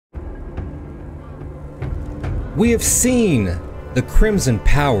We have seen the crimson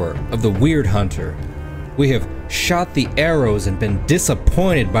power of the Weird Hunter. We have shot the arrows and been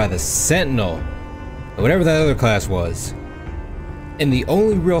disappointed by the Sentinel, or whatever that other class was. And the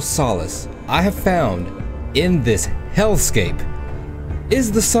only real solace I have found in this hellscape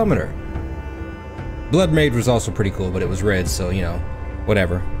is the Summoner. Blood Mage was also pretty cool, but it was red, so you know,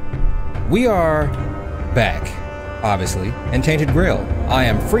 whatever. We are back, obviously, in Tainted Grail. I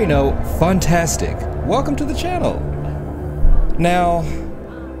am FRENO Fantastic. Welcome to the channel. Now,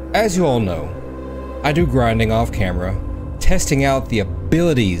 as you all know, I do grinding off camera, testing out the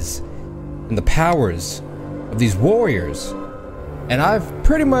abilities and the powers of these warriors, and I've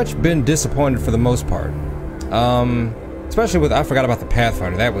pretty much been disappointed for the most part. Especially with, I forgot about the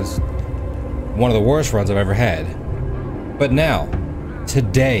Pathfinder. That was one of the worst runs I've ever had. But now,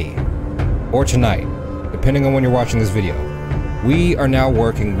 today, or tonight, depending on when you're watching this video, we are now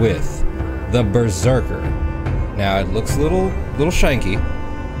working with the Berserker. Now, it looks a little shanky.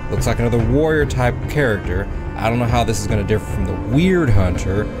 Looks like another warrior type character. I don't know how this is going to differ from the Weird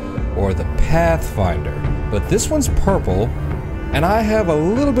Hunter or the Pathfinder, but this one's purple, and I have a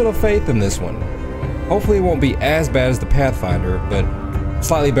little bit of faith in this one. Hopefully it won't be as bad as the Pathfinder, but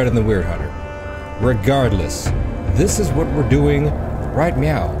slightly better than the Weird Hunter. Regardless, this is what we're doing right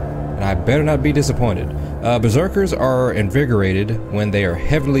meow, and I better not be disappointed. Berserkers are invigorated when they are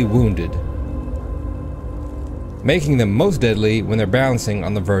heavily wounded, making them most deadly when they're bouncing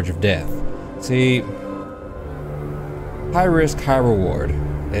on the verge of death. See, high risk, high reward.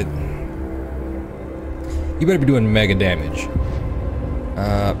 You better be doing mega damage.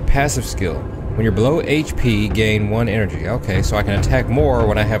 Passive skill. When you're below HP, gain 1 energy. Okay, so I can attack more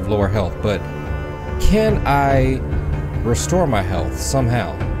when I have lower health, but can I restore my health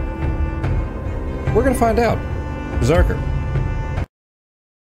somehow? We're gonna find out. Berserker.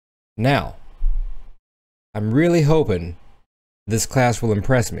 Now, I'm really hoping this class will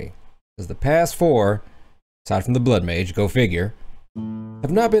impress me, because the past 4, aside from the Blood Mage, go figure,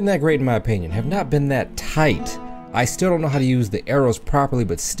 have not been that great in my opinion, have not been that tight. I still don't know how to use the arrows properly,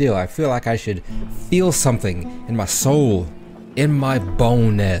 but still, I feel like I should feel something in my soul, in my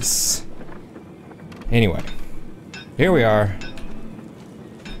bonus. Anyway, here we are.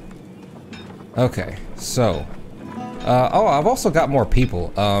 Okay, so, oh, I've also got more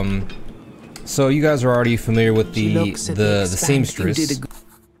people. So you guys are already familiar with the seamstress.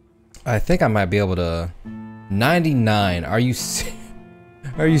 I think I might be able to. 99. Are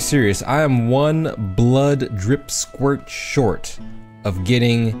you serious? I am 1 blood drip squirt short of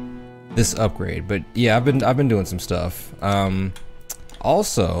getting this upgrade. But yeah, I've been doing some stuff.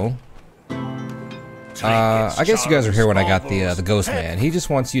 Also, I guess you guys are here when I got the Ghost Man. He just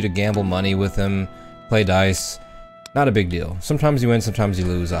wants you to gamble money with him, play dice. Not a big deal. Sometimes you win, sometimes you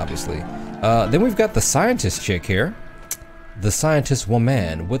lose, obviously. Then we've got the scientist chick here. The scientist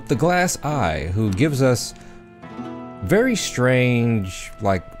woman with the glass eye, who gives us very strange,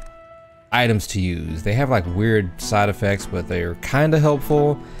 like, items to use. They have, like, weird side effects, but they're kind of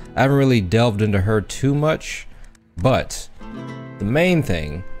helpful. I haven't really delved into her too much, but the main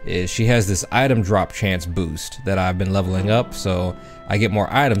thing is she has this item drop chance boost that I've been leveling up, so I get more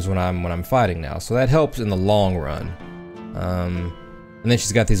items when I'm fighting now. So that helps in the long run. And then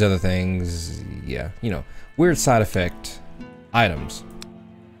she's got these other things, yeah, you know, weird side effect items.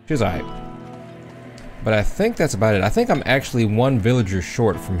 She's alright. But I think that's about it. I think I'm actually 1 villager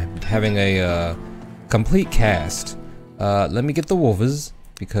short from having a complete cast. Let me get the wolves,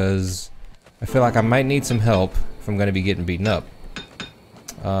 because I feel like I might need some help if I'm going to be getting beaten up.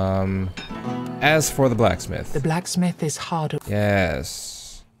 As for the blacksmith. The blacksmith is harder.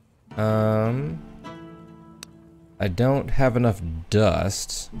 Yes. I don't have enough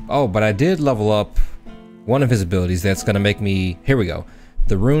dust. Oh, but I did level up one of his abilities that's gonna make me, here we go.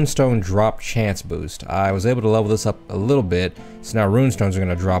 The runestone drop chance boost. I was able to level this up a little bit, so now runestones are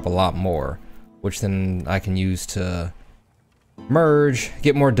gonna drop a lot more, which then I can use to merge,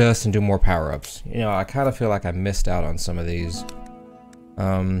 get more dust, and do more power-ups. You know, I kind of feel like I missed out on some of these.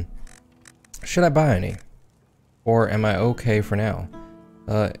 Should I buy any? Or am I okay for now?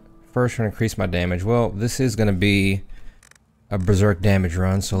 First, to increase my damage. Well, this is going to be a berserk damage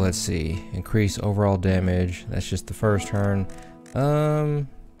run, so let's see. Increase overall damage. That's just the first turn.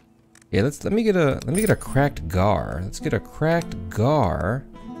 Yeah, let me get a cracked gar. Let's get a cracked gar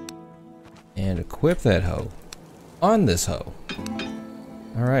and equip that hoe on this hoe.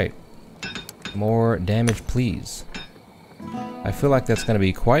 All right. More damage, please. I feel like that's going to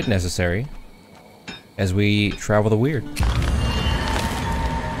be quite necessary as we travel the weird.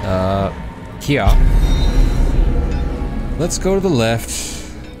 Kia. Let's go to the left.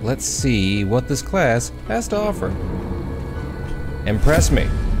 let's see what this class has to offer. Impress me.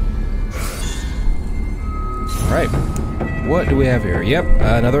 Alright, what do we have here? Yep,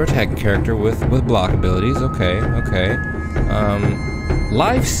 another attacking character with block abilities. Okay, okay.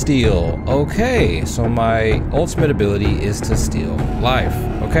 Life steal. Okay, so my ultimate ability is to steal life.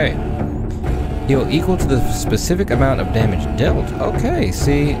 Okay. Heal equal to the specific amount of damage dealt. Okay,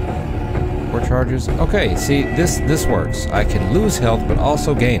 see. 4 charges. Okay, see, this works. I can lose health, but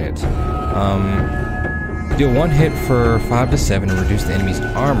also gain it. Deal 1 hit for 5 to 7 and reduce the enemy's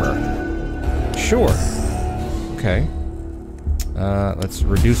armor. Sure. Okay. Let's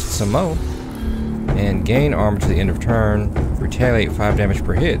reduce it some more. And gain armor to the end of turn. Retaliate 5 damage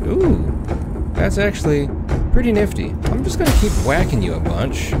per hit. Ooh. That's actually pretty nifty. I'm just gonna keep whacking you a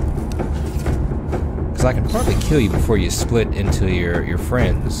bunch. Because I can probably kill you before you split into your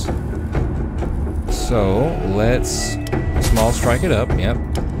friends. So, let's small strike it up. Yep.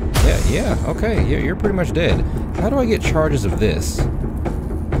 Yeah, okay. You're pretty much dead. How do I get charges of this?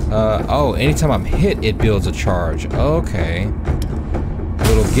 Oh, anytime I'm hit, it builds a charge. Okay. A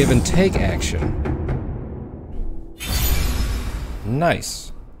little give and take action.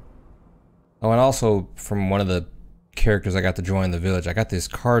 Nice. Oh, and also, from one of the characters I got to join the village, I got this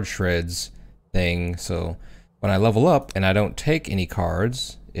card shreds thing, so when I level up and I don't take any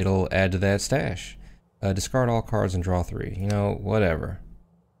cards, it'll add to that stash. Discard all cards and draw 3. You know, whatever.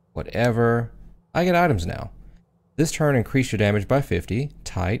 Whatever. I get items now. This turn, increase your damage by 50.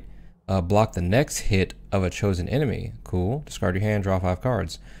 Tight. Block the next hit of a chosen enemy. Cool. Discard your hand, draw 5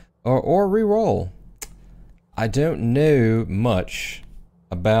 cards. Or re-roll. I don't know much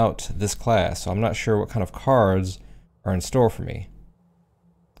about this class, so I'm not sure what kind of cards are in store for me.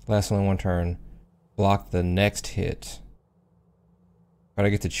 Last only 1 turn. Block the next hit. But I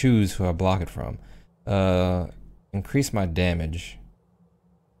get to choose who I block it from. Increase my damage.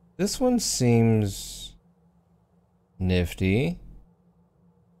 This one seems nifty.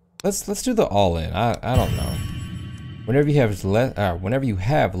 Let's do the all-in. I don't know. Whenever you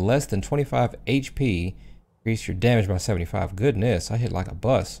have less than 25 HP, increase your damage by 75. Goodness, I hit like a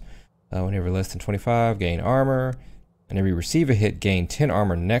bus. Whenever less than 25, gain armor. Whenever you receive a hit, gain 10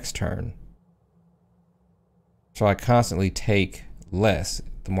 armor next turn. So I constantly take less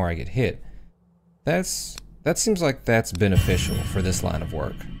the more I get hit. That seems like that's beneficial for this line of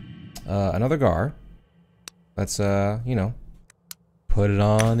work. Another Gar. Let's, you know, put it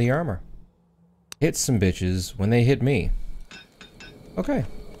on the armor. Hit some bitches when they hit me. Okay.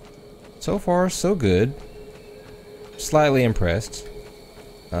 So far, so good. Slightly impressed.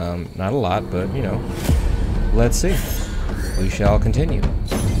 Not a lot, but, you know. Let's see. We shall continue.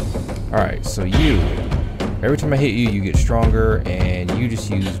 Alright, so you. Every time I hit you, you get stronger, and you just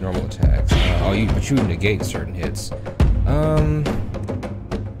use normal attacks. But you negate certain hits.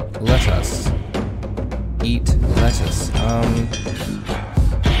 Let us eat lettuce.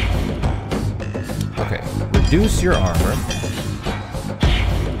 Okay, reduce your armor,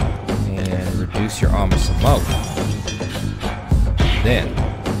 and reduce your armor some more. Then,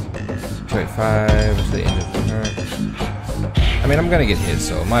 trade 5 to the end of the turn. I mean, I'm gonna get hit,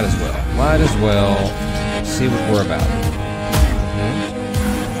 so might as well. Might as well see what we're about.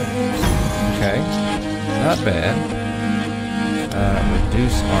 Okay, not bad.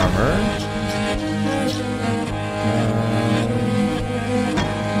 Reduce armor.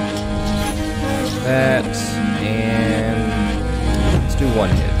 That, and let's do 1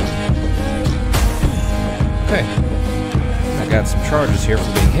 hit. Okay. I got some charges here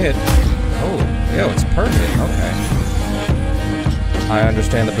for being hit. Oh, yo, it's perfect. Okay. I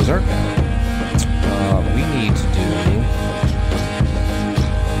understand the Berserker now. We need to do...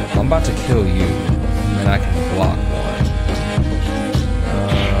 I'm about to kill you, and then I can block 1.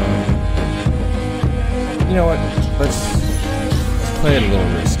 You know what? Let's play it a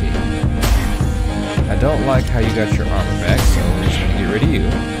little risky. I don't like how you got your armor back, so we're just gonna get rid of you.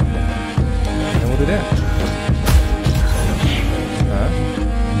 And we'll do that.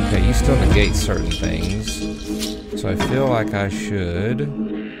 Okay, you still negate certain things. So I feel like I should...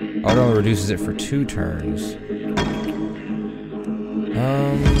 Oh, it only reduces it for 2 turns.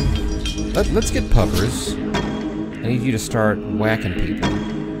 Let's get puppers. I need you to start whacking people.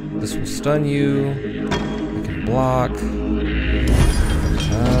 This will stun you. I can block.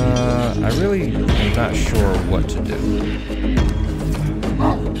 I really am not sure what to do.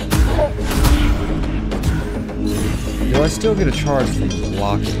 Do I still get a charge from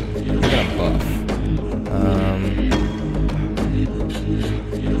blocking? I got a buff.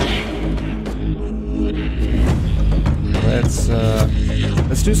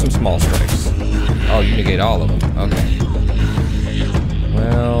 Let's do some small strikes. Oh, you negate all of them. Okay.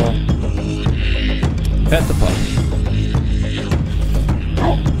 Well, Pet the pup.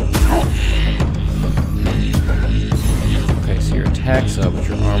 Okay, so your attack's up, but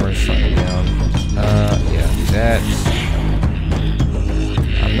your armor's slightly down. Yeah, do that.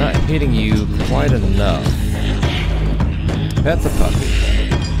 I'm not hitting you quite enough. Pet the puppy.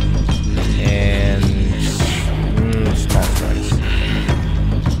 And small strikes.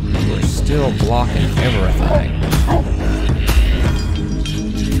 We're still blocking everything.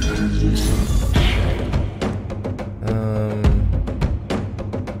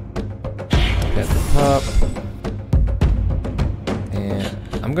 Pet the pup. And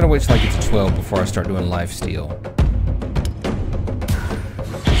I'm gonna wait till I get to 12 before I start doing lifesteal.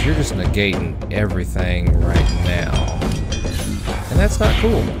 Because you're just negating everything right now. And that's not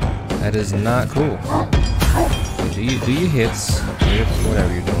cool. That is not cool. Do you hits,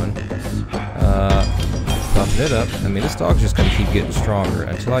 whatever you're doing. Puffing it up. I mean, this dog's just gonna keep getting stronger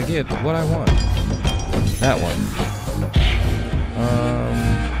until I get what I want. That one.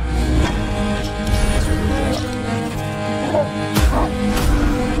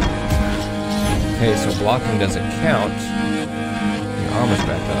 Okay, so blocking doesn't count. Your armor's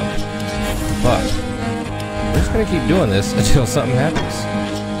back up. But we're just gonna keep doing this until something happens.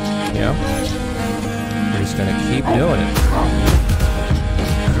 You know? We're just gonna keep doing it.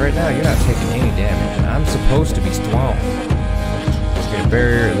 Because right now, you're not taking any damage, and I'm supposed to be strong. Get a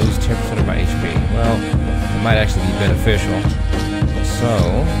barrier, lose 10% of my HP. Well, it might actually be beneficial.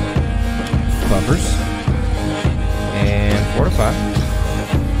 So, buffers. And fortify.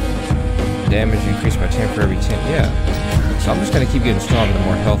 Damage increased by 10 for every 10. Yeah. So I'm just gonna keep getting stronger the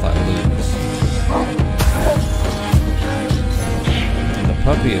more health I lose. And the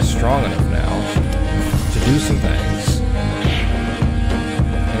puppy is strong enough now to do some things.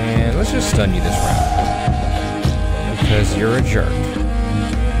 And let's just stun you this round. Because you're a jerk.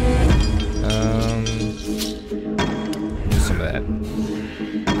 Do some of that.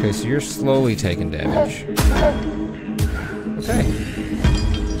 Okay, so you're slowly taking damage. Okay.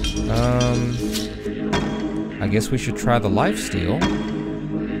 I guess we should try the lifesteal.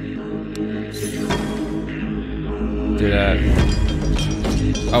 Did I...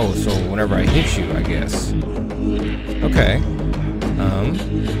 Oh, so whenever I hit you, I guess. Okay.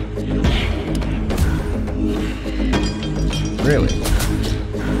 Really?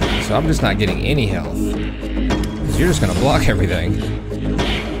 So I'm just not getting any health. Because you're just gonna block everything.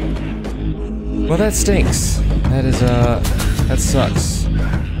 Well, that stinks. That is, that sucks.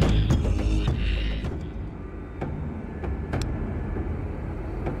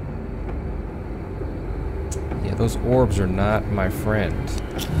 Those orbs are not my friend.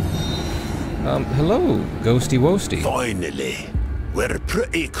 Hello, Ghosty Wosty. Finally, we're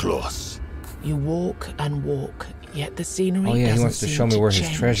pretty close. You walk and walk, yet the scenery Oh yeah, he doesn't wants to seem show me where change.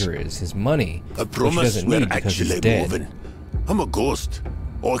 his treasure is, his money. I which he promise doesn't we're need because he's actually dead. moving. I'm a ghost.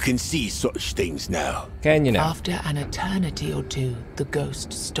 I can see such things now. Can you now? After an eternity or two, the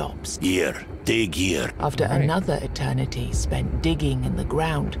ghost stops. Here, dig here. After Right. another eternity spent digging in the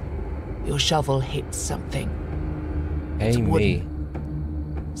ground, your shovel hits something. Hey me.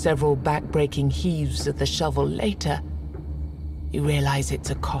 wooden. Several back-breaking heaves of the shovel later, you realize it's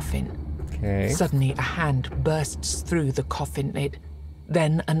a coffin. Okay. Suddenly, a hand bursts through the coffin lid,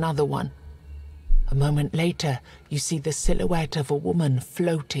 then another one. A moment later, you see the silhouette of a woman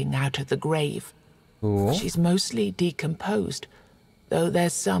floating out of the grave. Cool. She's mostly decomposed, though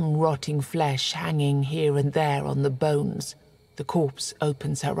there's some rotting flesh hanging here and there on the bones. The corpse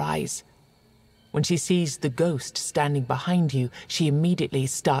opens her eyes. When she sees the ghost standing behind you, she immediately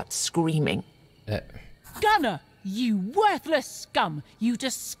starts screaming. Gunner, you worthless scum! You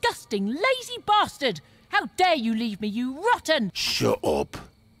disgusting, lazy bastard! How dare you leave me, you rotten! Shut up.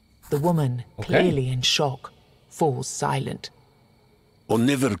 The woman, Okay. clearly in shock, falls silent. I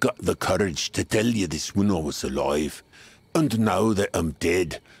never got the courage to tell you this when I was alive. And now that I'm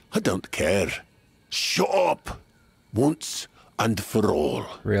dead, I don't care. Shut up. Once and for all.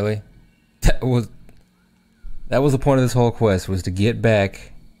 Really? That was the point of this whole quest, was to get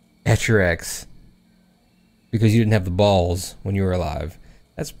back at your ex because you didn't have the balls when you were alive.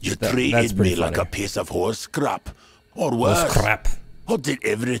 That's You that's treated pretty me like funny. a piece of horse crap. Or worse. Horse crap. I did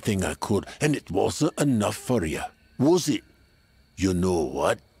everything I could, and it wasn't enough for you. Was it? You know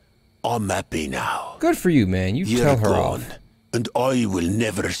what? I'm happy now. Good for you, man. You You're tell her gone, off. and I will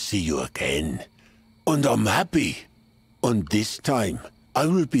never see you again. And I'm happy. And this time, I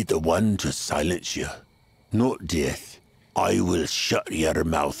will be the one to silence you. Not death. I will shut your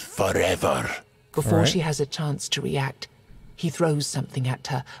mouth forever. Before All right. she has a chance to react, he throws something at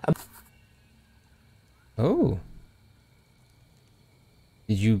her. Oh.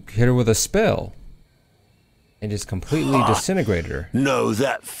 Did you hit her with a spell? and just completely disintegrated her. Now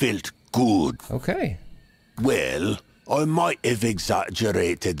that felt good. Okay. Well, I might have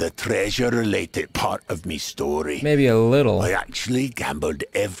exaggerated the treasure-related part of me story. Maybe a little. I actually gambled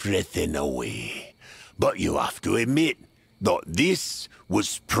everything away. But you have to admit that this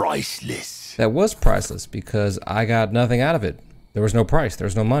was priceless. That was priceless because I got nothing out of it. There was no price. There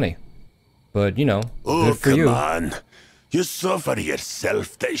was no money. But, you know, good for you. Oh, come on. You saw for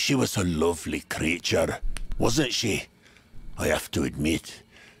yourself that she was a lovely creature, wasn't she? I have to admit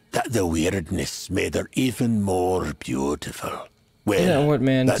that the weirdness made her even more beautiful. Well, You know what,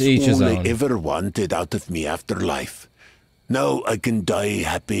 man? that's To each his all own. I ever wanted out of me afterlife. Now I can die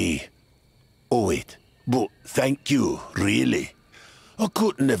happy. Oh, wait. But thank you, really. I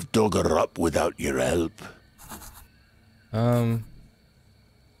couldn't have dug her up without your help.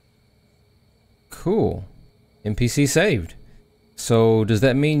 Cool. NPC saved. So, does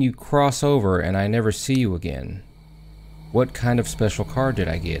that mean you cross over and I never see you again? What kind of special card did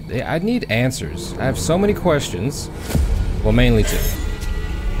I get? I need answers. I have so many questions. Well, mainly two.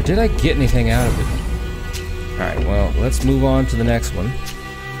 But did I get anything out of it? Alright, well, let's move on to the next one.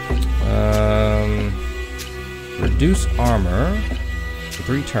 Reduce armor for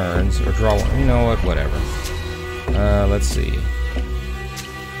 3 turns, or draw one. You know what? Whatever. Let's see.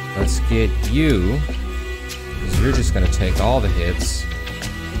 Let's get you, because you're just going to take all the hits,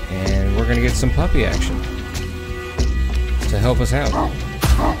 and we're going to get some puppy action to help us out. Oh,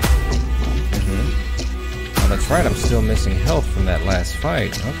 that's right, I'm still missing health from that last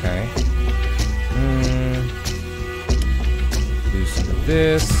fight. Okay. Do some of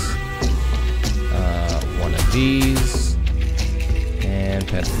this. One of these. And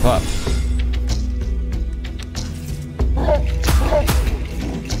pet the pup.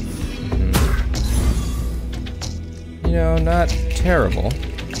 You know, not terrible.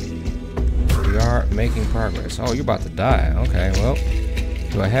 We are making progress. Oh, you're about to die. Okay, well,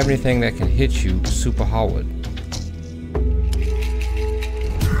 do I have anything that can hit you super hard?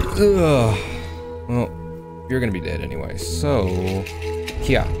 Ugh. Well, you're gonna be dead anyway. So,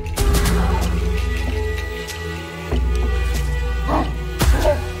 yeah.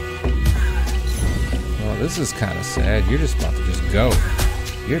 Well, this is kind of sad. You're just about to just go.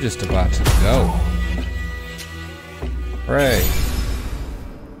 You're just about to go. Hooray.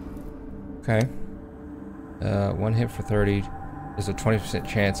 Okay. 1 hit for 30. There's a 20%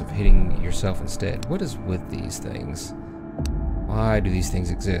 chance of hitting yourself instead. What is with these things? Why do these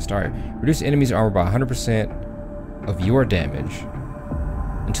things exist? Alright. Reduce enemies' armor by 100% of your damage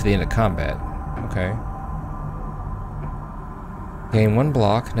until the end of combat. Okay. Gain 1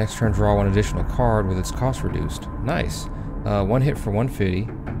 block. Next turn, draw 1 additional card with its cost reduced. Nice. 1 hit for 150.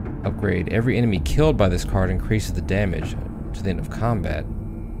 Upgrade. Every enemy killed by this card increases the damage to the end of combat.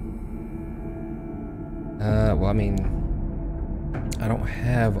 Well, I mean, I don't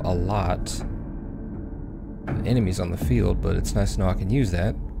have a lot of enemies on the field, but it's nice to know I can use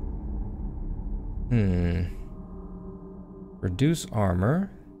that. Reduce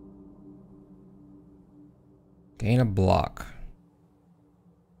armor. Gain a block.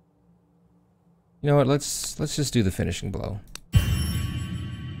 You know what? Let's just do the finishing blow.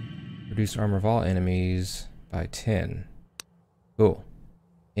 Reduce armor of all enemies by 10. Cool.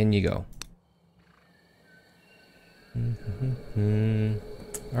 In you go.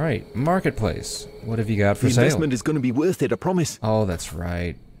 Alright, marketplace. What have you got for sale? The investment is going to be worth it, I promise. Oh, that's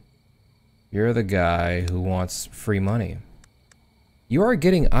right. You're the guy who wants free money. You are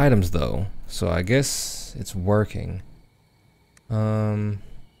getting items though, so I guess it's working. Okay.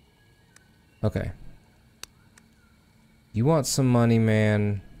 You want some money,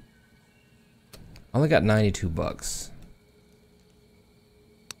 man? I only got 92 bucks.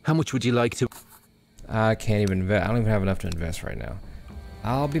 How much would you like to... I can't even invest. I don't even have enough to invest right now.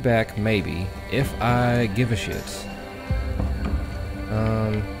 I'll be back, maybe, if I give a shit.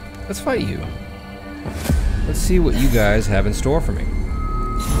 Let's fight you. Let's see what you guys have in store for me.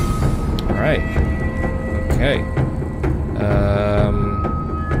 Alright. Okay.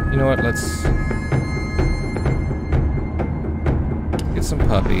 You know what, let's... get some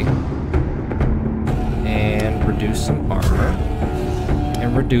puppy. And reduce some armor.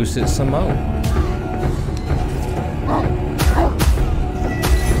 And reduce it some more.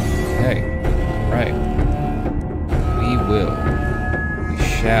 Okay, right. We will. We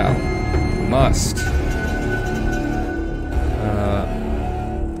shall. We must.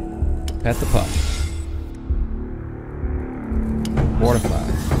 Pet the pup. Mortify.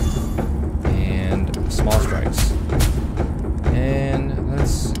 And small strikes. And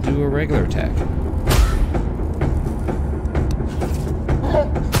let's do a regular attack.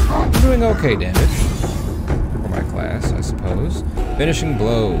 I'm doing okay damage. class, I suppose. Finishing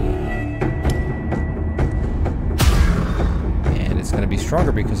blow. And it's gonna be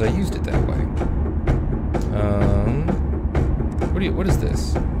stronger because I used it that way. What is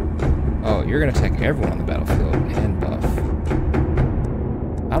this? Oh, you're gonna attack everyone on the battlefield and buff.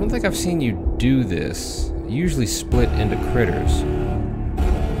 I don't think I've seen you do this. You usually split into critters.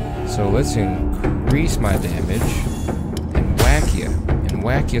 So let's increase my damage and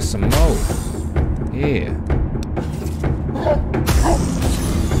whack you some more. Yeah.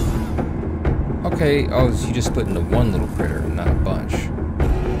 Okay, oh, so you just split into one little critter, not a bunch.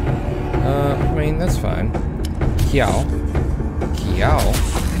 I mean, that's fine. Kiao.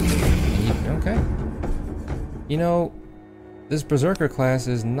 Okay. You know, this Berserker class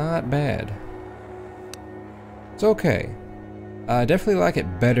is not bad. It's okay. I definitely like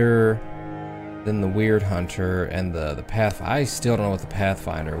it better than the Weird Hunter and the Path. I still don't know what the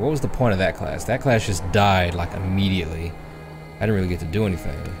Pathfinder. What was the point of that class? That class just died like immediately. I didn't really get to do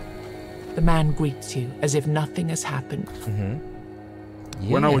anything. The man greets you as if nothing has happened.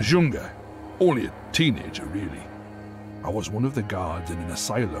 Yeah. When I was younger, only a teenager really, I was one of the guards in an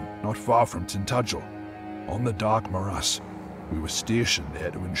asylum not far from Tintagel. On the Dark Morass, we were stationed there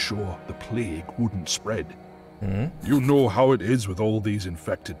to ensure the plague wouldn't spread. You know how it is with all these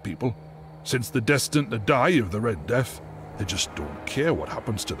infected people. Since they're destined to die of the Red Death, they just don't care what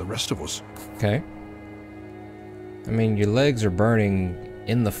happens to the rest of us. Okay. I mean, your legs are burning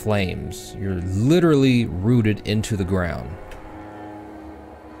in the flames. You're literally rooted into the ground.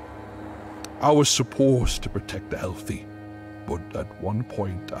 I was supposed to protect the healthy, but at one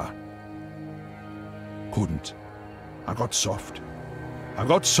point I couldn't. I got soft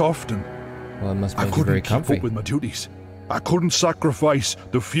and Well, it must I make you very couldn't keep comfy. up with my duties. I couldn't sacrifice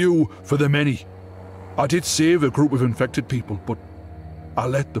the few for the many. I did save a group of infected people, but I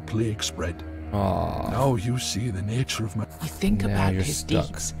let the plague spread. Aww. Now you see the nature of my... You think Now about you're his stuck.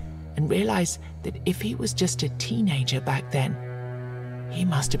 deeds and realize that if he was just a teenager back then, he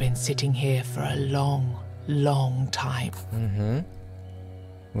must have been sitting here for a long, long time.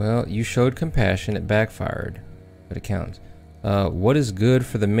 Well, you showed compassion. It backfired, but it counts. What is good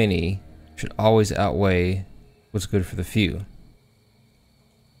for the many should always outweigh what's good for the few.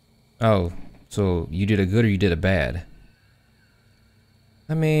 Oh, so you did a good or you did a bad?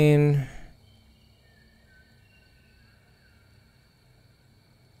 I mean...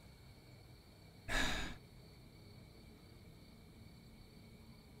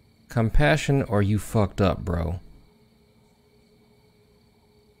 compassion or you fucked up, bro.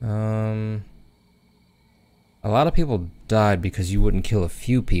 A lot of people died because you wouldn't kill a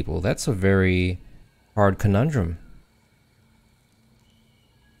few people. That's a very hard conundrum.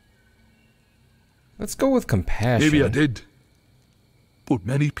 Let's go with compassion. Maybe I did. But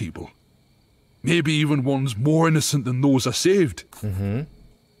many people. Maybe even ones more innocent than those I saved.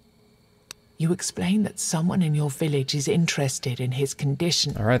 You explain that someone in your village is interested in his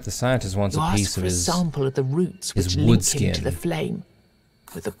condition. Alright, the scientist wants You a ask piece for of a his... sample of the roots his which wood link him skin. to the flame.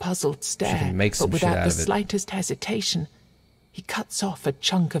 With a puzzled stare, can make some but shit without out the of it. slightest hesitation, he cuts off a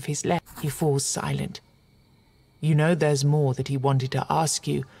chunk of his leg. He falls silent. You know there's more that he wanted to ask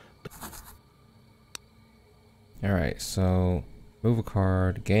you, but Alright, so move a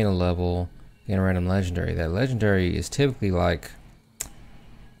card, gain a level, gain a random legendary. That legendary is typically like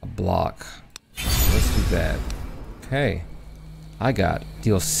a block. Let's do that. Okay. I got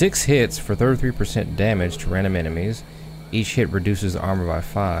deal 6 hits for 33% damage to random enemies. Each hit reduces armor by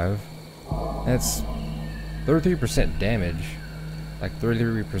 5. That's 33% damage. Like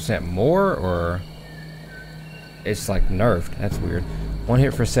 33% more, or it's like nerfed. That's weird. 1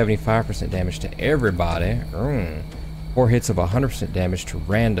 hit for 75% damage to everybody. 4 hits of 100% damage to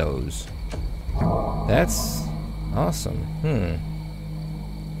randos. That's awesome.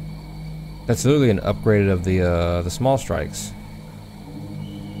 That's literally an upgrade of the small strikes.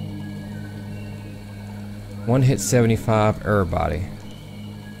 1 hit 75 everybody.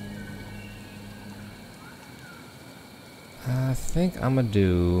 I think I'm gonna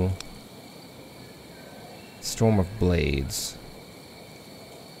do Storm of Blades.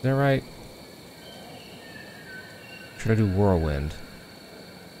 Is that right? Should I do Whirlwind?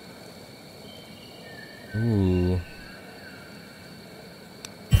 Ooh.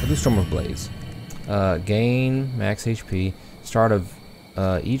 I'll do Storm of Blades. Gain max HP. Start of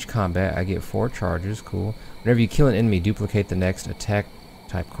each combat, I get 4 charges. Cool. Whenever you kill an enemy, duplicate the next attack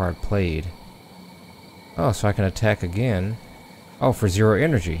type card played. Oh, so I can attack again. Oh, for 0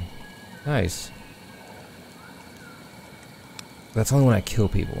 energy. Nice. That's only when I kill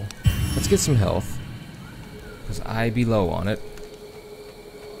people. Let's get some health, because I be low on it.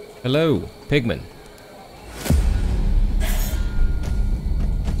 Hello, Pigman.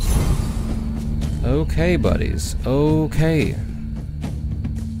 Okay, buddies. Okay.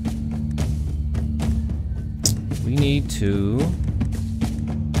 We need to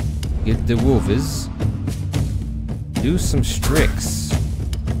get the wolves, do some strix,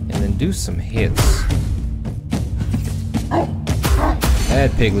 and then do some hits.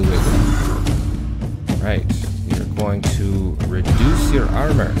 Add Piggly Wiggly. Right. We are going to reduce your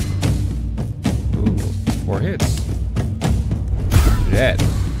armor. Ooh, 4 hits. Do that.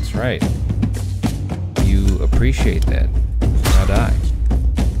 That's right. You appreciate that. Now die.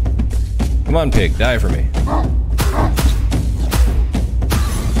 Come on, pig. Die for me.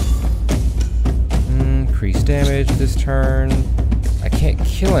 Increase damage this turn. I can't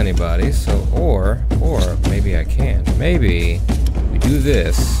kill anybody, so or maybe I can. Maybe we do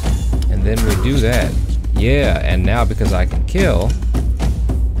this and then we do that. Yeah, and now because I can kill,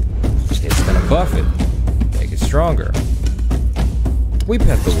 it's gonna buff it, make it stronger. We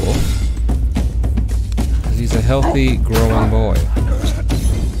pet the wolf because he's a healthy, growing boy.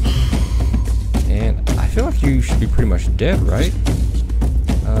 And I feel like you should be pretty much dead, right?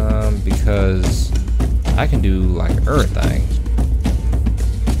 Because I can do like an earth thing.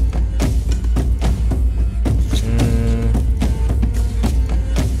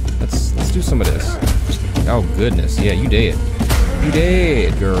 Let's do some of this. Oh goodness, yeah, you dead. You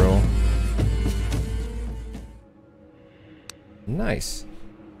dead, girl. Nice.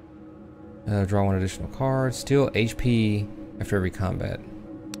 Draw 1 additional card. Steal HP after every combat.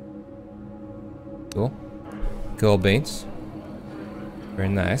 Cool. Gold beans. Very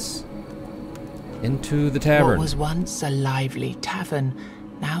nice. Into the tavern. What was once a lively tavern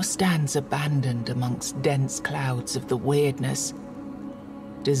now stands abandoned amongst dense clouds of the weirdness.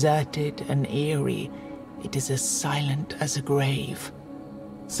 Deserted and eerie, it is as silent as a grave.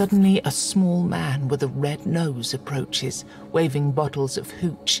 Suddenly, a small man with a red nose approaches, waving bottles of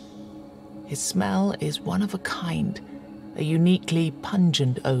hooch. His smell is one of a kind, a uniquely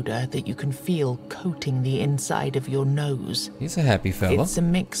pungent odor that you can feel coating the inside of your nose. He's a happy fella. It's a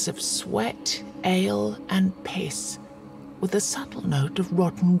mix of sweat, ale, and piss, with a subtle note of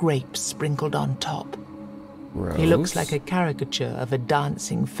rotten grapes sprinkled on top. Gross. He looks like a caricature of a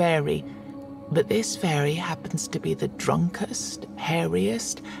dancing fairy, but this fairy happens to be the drunkest,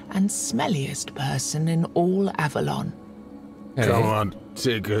 hairiest, and smelliest person in all Avalon. Hey. Come on,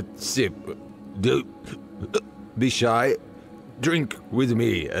 take a sip. Don't be shy. Drink with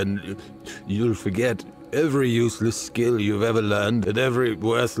me, and you'll forget every useless skill you've ever learned and every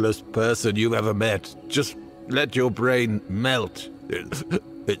worthless person you've ever met. Just let your brain melt.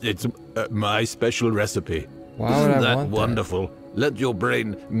 It's my special recipe. Why would Isn't I that want wonderful? Let your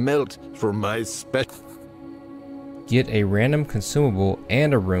brain melt for my special. Get a random consumable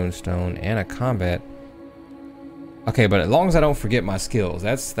and a runestone and a combat. Okay, but as long as I don't forget my skills,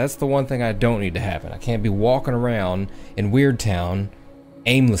 that's the one thing I don't need to happen. I can't be walking around in Weird Town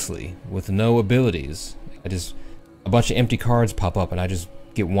aimlessly with no abilities. A bunch of empty cards pop up and I just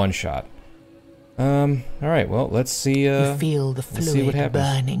get one shot. Alright, well, let's see, You feel the let's see what fluid happens.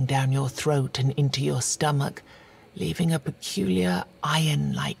 burning down your throat and into your stomach, leaving a peculiar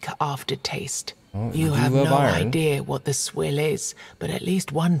iron-like aftertaste. Oh, You do have love no iron. idea what the swill is, but at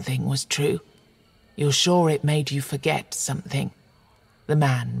least one thing was true. You're sure it made you forget something. The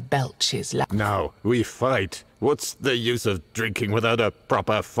man belches loud. Now we fight. What's the use of drinking without a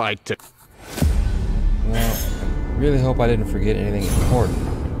proper fight? Well, really hope I didn't forget anything important.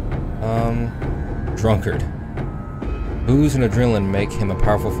 Drunkard. Booze and adrenaline make him a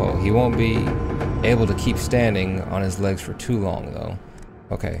powerful foe. He won't be able to keep standing on his legs for too long, though.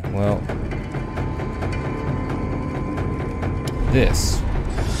 Okay, well... This.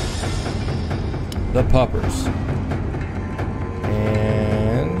 The puppers.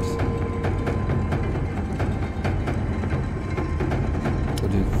 And...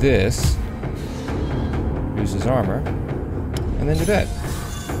 we'll do this. Reduce his armor. And then do that.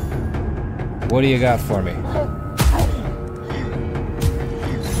 What do you got for me?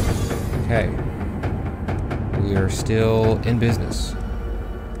 Okay. We are still in business.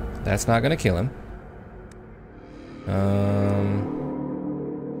 That's not gonna kill him.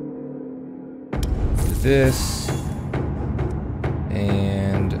 Do this.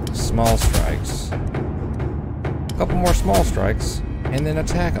 And small strikes. A couple more small strikes. And then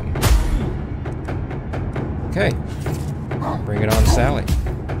attack him. Okay. Bring it on, Sally.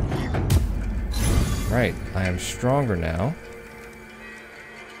 Right, I am stronger now.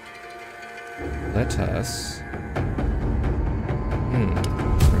 Let us...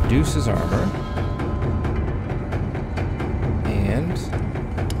 reduce his armor. And...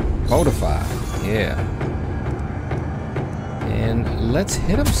 modify. Yeah. And let's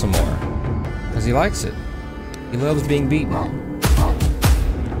hit him some more. Because he likes it. He loves being beaten.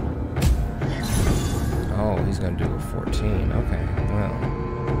 Oh, he's gonna do a 14. Okay, well.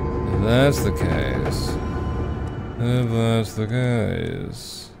 If that's the case. If that's the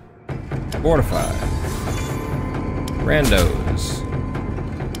case. Fortify. Randos.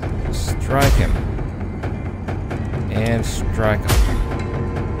 Strike him. And strike him.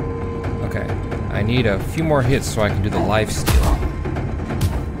 Okay. I need a few more hits so I can do the lifesteal.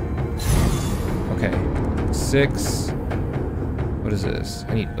 Okay. 6. What is this?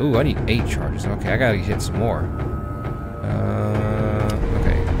 I need 8 charges. Okay, I gotta hit some more.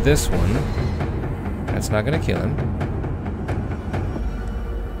 Okay, this one. That's not gonna kill him.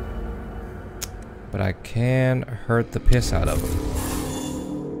 But I can hurt the piss out of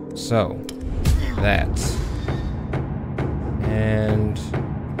him. So, that. And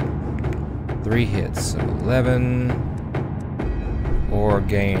 3 hits. So 11. Or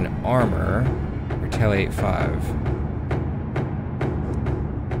gain armor. Retaliate 5.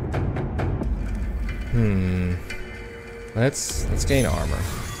 Let's gain armor.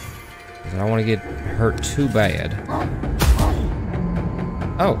 Because I don't want to get hurt too bad.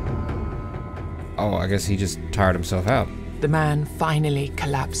 Oh, I guess he just tired himself out. The man finally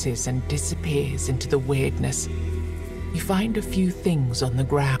collapses and disappears into the weirdness. You find a few things on the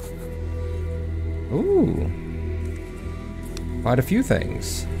ground. Ooh. Quite a few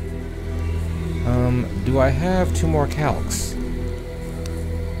things. Do I have 2 more calcs?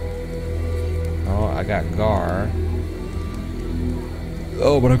 Oh, I got Gar.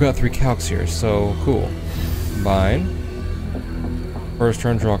 Oh, but I've got 3 calcs here, so cool. Combine. First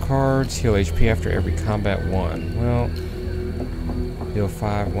turn, draw cards. Heal HP after every combat 1. Well, deal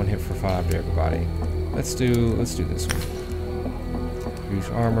 5, 1 hit for 5 to everybody. Let's do this one. Reduce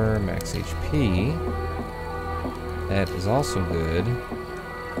armor, max HP. That is also good.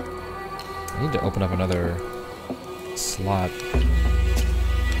 I need to open up another slot.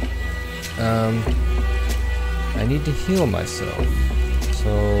 I need to heal myself. So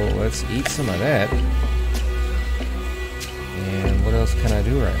let's eat some of that. And what else can I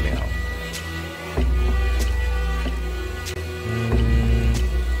do right now?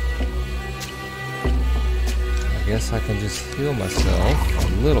 I guess I can just heal myself a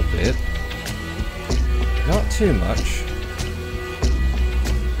little bit. Not too much.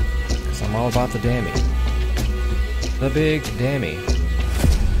 Because I'm all about the dammy. The big dammy.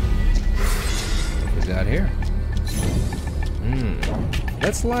 What we got here?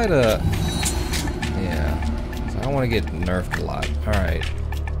 Let's light a... Yeah. So I don't want to get nerfed a lot. Alright.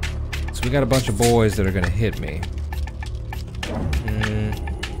 So we got a bunch of boys that are going to hit me.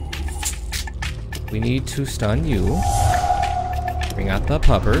 We need to stun you. Bring out the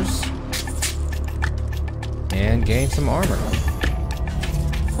puppers. And gain some armor.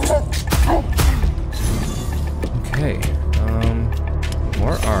 Okay.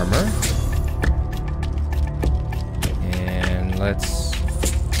 More armor. And let's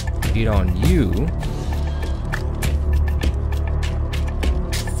beat on you.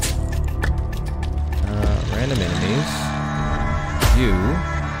 Random enemies. You.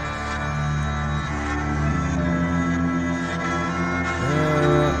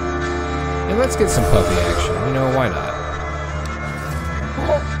 And let's get some puppy action. You know, why not?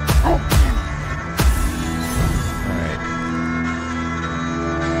 Alright.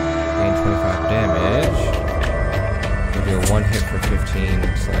 Gain 25 damage. We'll do a 1 hit for 15/20.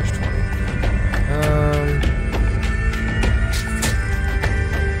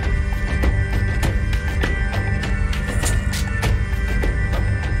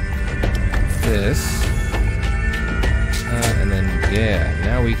 This. And then, yeah,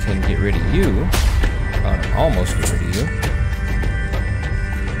 now we can get rid of you. Almost get rid of you.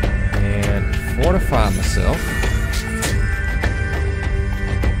 And fortify myself.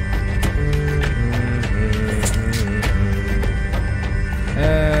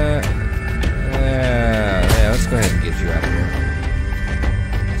 Yeah, let's go ahead and get you out of here.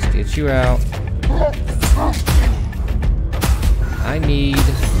 Let's get you out. I need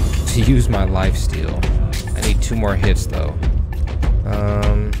to use my lifesteal. I need 2 more hits though.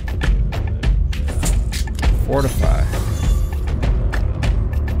 Fortify.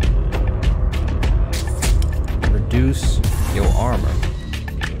 Reduce your armor.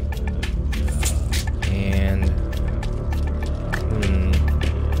 And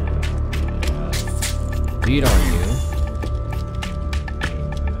beat on you.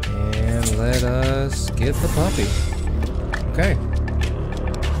 And let us get the puppy. Okay.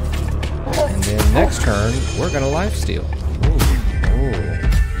 And then next turn, we're gonna lifesteal. Ooh.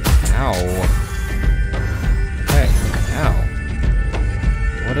 Ow. Okay. Ow.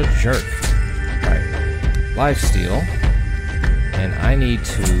 What a jerk. lifesteal. And I need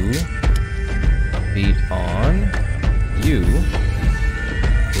to beat on you.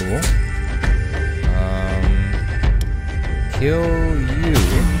 Cool. Kill you.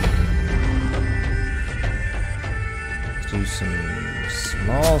 Let's do some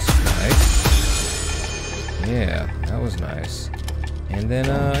small strikes. Yeah, that was nice. And then,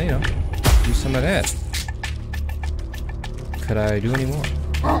 you know, do some of that. Could I do any more?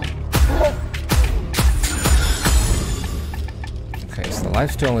 Okay, so the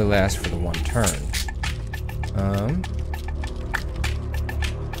lifesteal only lasts for the one turn.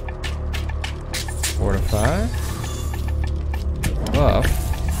 Fortify. Buff.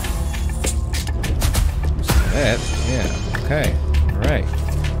 So that, yeah, okay. Alright.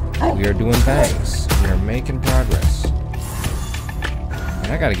 We are doing things. We are making progress.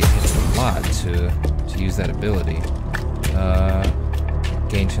 And I gotta get hit a lot to use that ability.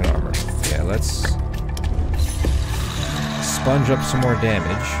 Gain 10 armor. Yeah, let's sponge up some more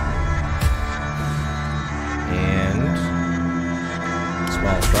damage. And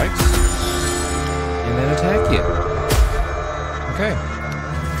small strikes. And then attack you. Okay.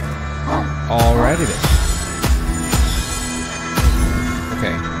 Alrighty then.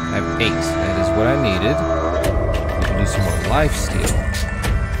 Okay, I have 8. That is what I needed. We can do some more lifesteal.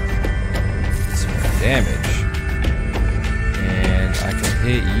 Some more damage. And I can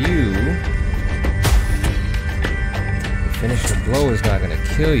hit you. The finisher blow is not going to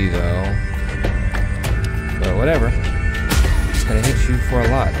kill you though. But whatever. It's going to hit you for a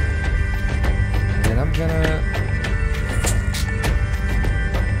lot. And then I'm going to...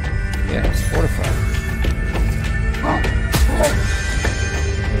 Yeah, it's fortified.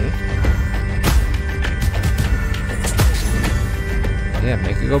 Yeah,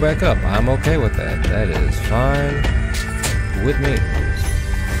 make it go back up. I'm okay with that. That is fine with me.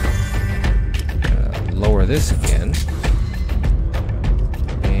 Lower this again.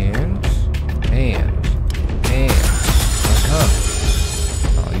 And.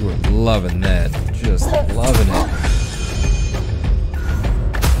 Oh, you were loving that. Just loving it.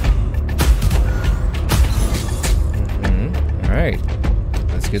 Alright,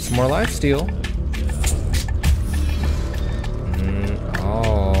 let's get some more lifesteal.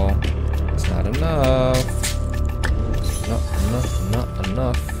 Oh, it's not enough. Not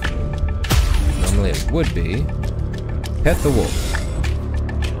enough. Normally it would be. Pet the wolf.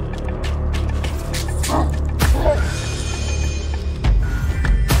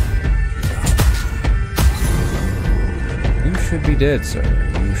 You should be dead, sir.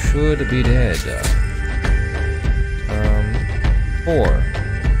 You should be dead. 4.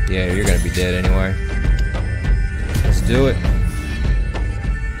 Yeah, you're gonna be dead anyway. Let's do it.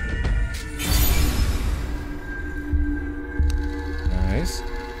 Nice.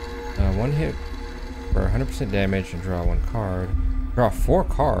 One hit for 100% damage and draw 1 card. Draw 4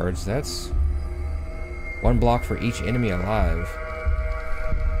 cards. That's 1 block for each enemy alive.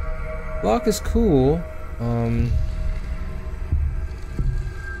 Block is cool.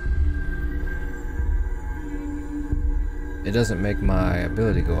 It doesn't make my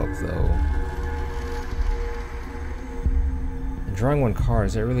ability go up though. And drawing 1 card,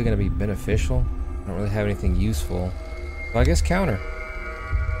 is that really going to be beneficial? I don't really have anything useful. So I guess counter.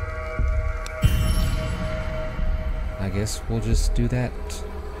 I guess we'll just do that.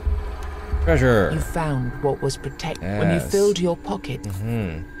 Treasure! You found what was protected when you filled your pocket.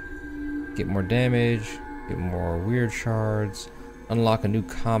 Get more damage, get more weird shards, unlock a new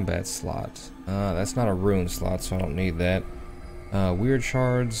combat slot. That's not a rune slot, so I don't need that. Weird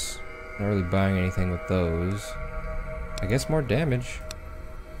shards, not really buying anything with those. I guess more damage.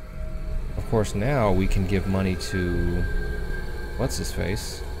 Of course, now we can give money to... what's his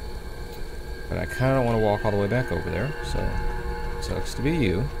face? But I kind of don't want to walk all the way back over there, so... sucks to be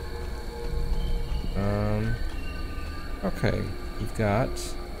you. Okay, we've got...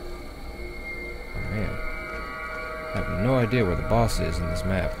 oh man. I have no idea where the boss is in this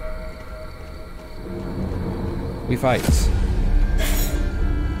map. We fight.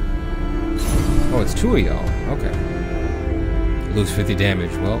 Oh, it's 2 of y'all. Okay. Lose 50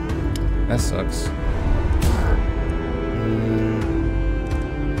 damage. Well, that sucks.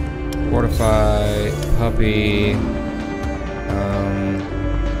 Fortify, puppy.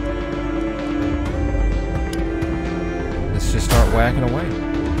 Let's just start whacking away.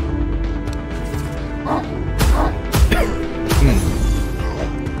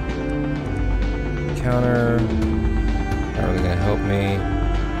 Counter. Not really gonna help me.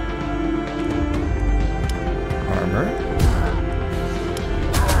 Armor.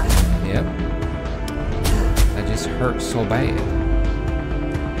 Yep. That just hurts so bad.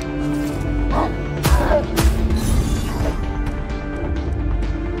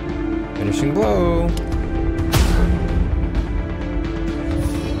 Finishing blow.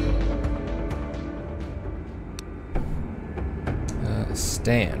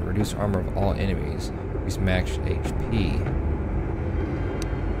 Stand. Reduce armor of all enemies. Increase max HP.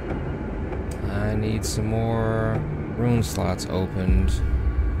 I need some more rune slots opened.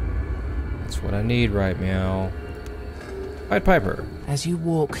 That's what I need right now. Pied Piper. As you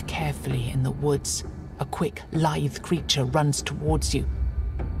walk carefully in the woods, a quick, lithe creature runs towards you.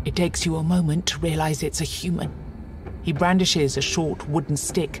 It takes you a moment to realize it's a human. He brandishes a short wooden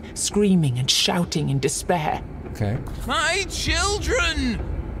stick, screaming and shouting in despair. Okay. My children!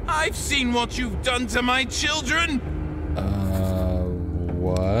 I've seen what you've done to my children!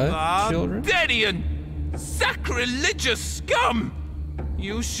 What? Children? Barbarian! Sacrilegious scum!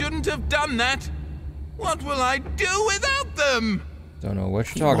 You shouldn't have done that! What will I do without them? Don't know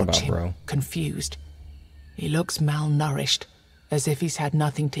what you're talking about, him, bro. Confused. He looks malnourished, as if he's had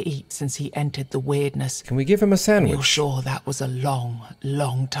nothing to eat since he entered the weirdness. Can we give him a sandwich? You're sure that was a long,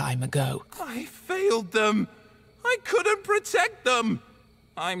 long time ago. I failed them. I couldn't protect them.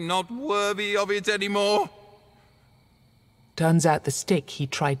 I'm not worthy of it anymore. Turns out the stick he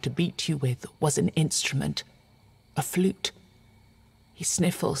tried to beat you with was an instrument. A flute. He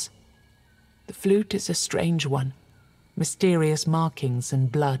sniffles. The flute is a strange one. Mysterious markings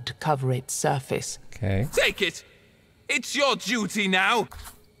and blood cover its surface. Okay. Take it. It's your duty now.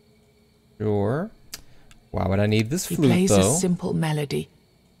 Sure. Why would I need this He flute, plays though? a simple melody.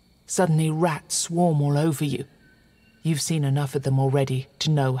 Suddenly rats swarm all over you. You've seen enough of them already to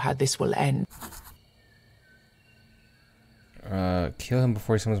know how this will end. Kill him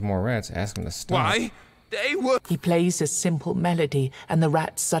before he summons more rats. Ask him to stop. Why? They were... He plays a simple melody and the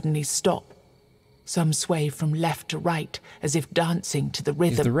rats suddenly stop. Some sway from left to right as if dancing to the He's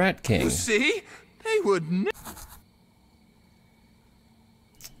rhythm. the Rat King. You see? They would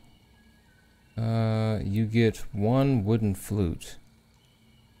You get one wooden flute.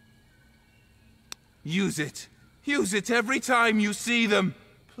 Use it. Use it every time you see them.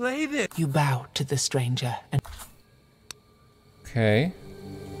 Play this. You bow to the stranger and... Okay.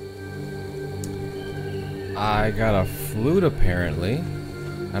 I got a flute, apparently.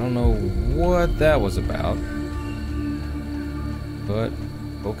 I don't know what that was about. But,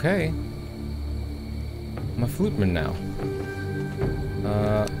 okay. I'm a fluteman now.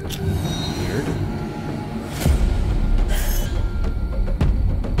 Weird.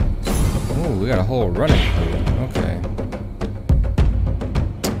 Oh, we got a whole running crew. Okay.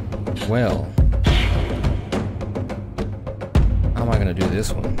 Well. How am I gonna do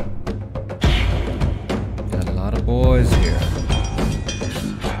this one? Got a lot of boys here.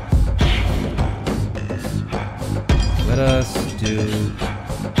 Let us do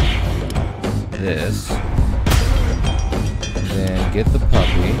this. Then get the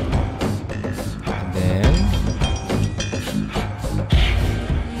puppy. And then...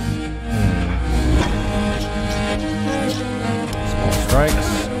 Small strikes.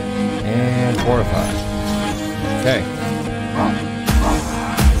 And fortify. Okay.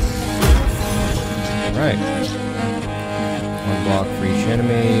 Right. One block for each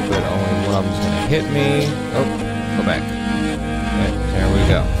enemy, but only one of them's gonna hit me. Oh, go back. Okay, there we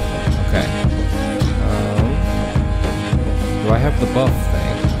go. Okay. Do I have the buff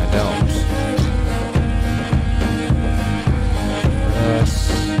thing? I don't. Let's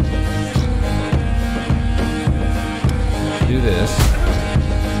do this.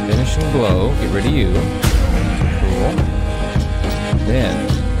 Finishing blow. Get rid of you. Cool. Then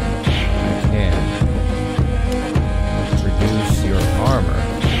I can reduce your armor.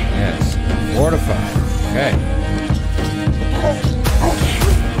 Yes. Fortify. Okay.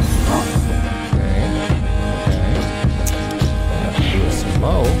 Do a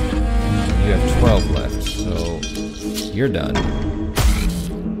slow. You have 12 left, so you're done.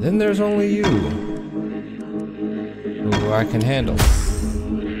 Then there's only you, who I can handle.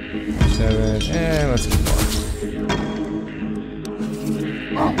 7, and let's keep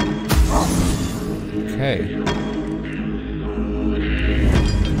on. Okay.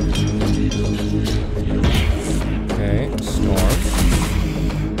 Okay, storm.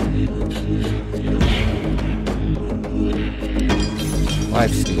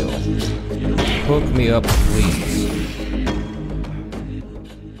 Lifesteal. Hook me up, please.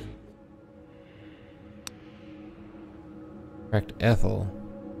 Correct Ethel.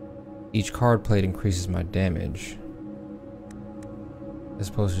 Each card played increases my damage. As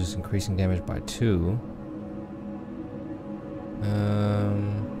opposed to just increasing damage by 2.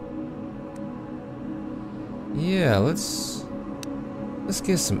 Yeah, let's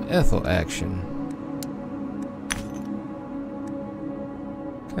get some Ethel action.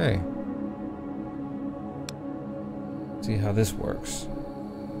 Okay. See how this works.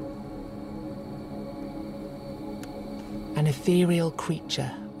 An ethereal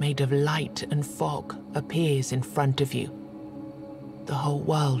creature made of light and fog appears in front of you. The whole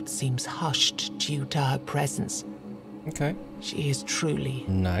world seems hushed due to her presence. Okay. She is truly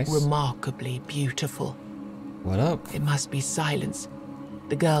nice. Remarkably beautiful. What up? It must be Silence,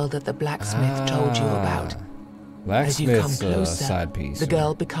 the girl that the blacksmith told you about. As you come closer, side piece. The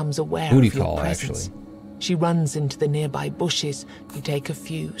girl becomes aware booty of your call, presence. actually. She runs into the nearby bushes. You take a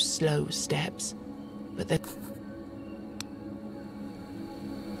few slow steps, but then...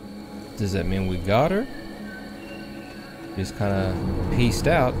 Does that mean we got her? Just kind of pieced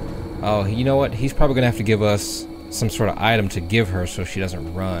out. Oh, you know what? He's probably gonna have to give us some sort of item to give her so she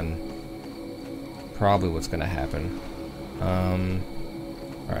doesn't run. Probably what's gonna happen. All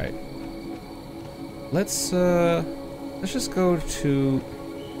right. Let's just go to...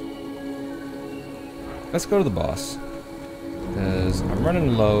 Let's go to the boss. Because I'm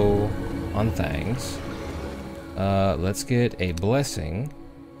running low on things. Let's get a blessing.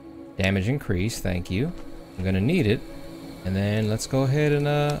 Damage increase, thank you. I'm gonna need it. And then let's go ahead and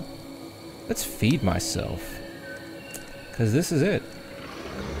let's feed myself. Because this is it.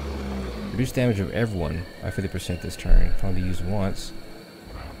 Reduce damage of everyone by 50% this turn. Can only be used once.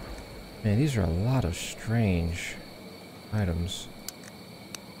 Man, these are a lot of strange items.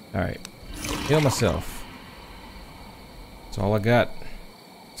 Alright. Heal myself. That's all I got.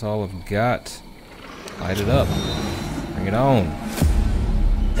 That's all I've got. Light it up. Bring it on.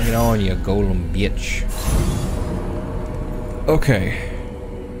 Bring it on, you golem bitch. Okay.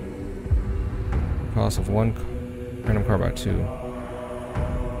 Cost of 1 random card by 2.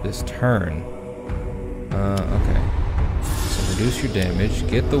 This turn. Okay. So reduce your damage.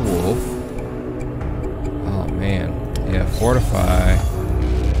 Get the wolf. Oh man. Yeah, fortify.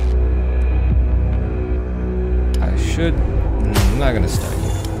 I should... I'm not gonna stun you.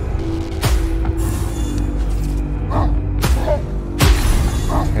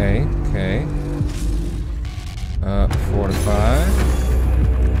 Okay, okay. Fortify.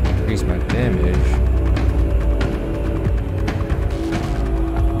 Increase my damage.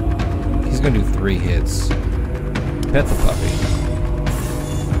 He's gonna do 3 hits. Pet the puppy.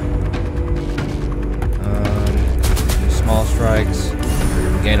 Do small strikes.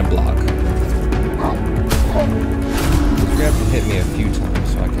 Gain a block. He's gonna have to hit me a few times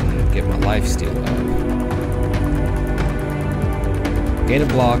so I can get my lifesteal up. Gain a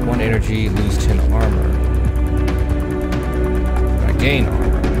block, 1 energy, lose 10 armor. I gain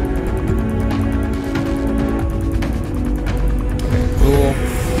armor. Okay, cool.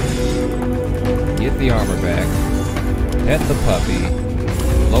 Get the armor back. Pet the puppy.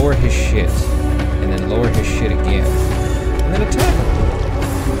 Lower his shit. And then lower his shit again. And then attack him.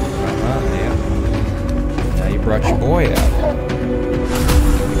 Yeah. Now you brought your boy out.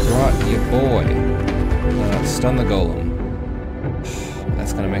 You brought your boy. Stun the golem.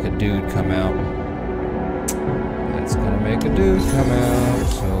 That's gonna make a dude come out. That's gonna make a dude come out.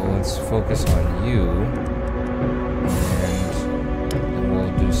 So let's focus on you. And then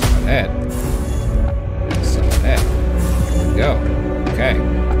we'll do some of that. And some of that. There we go. Okay.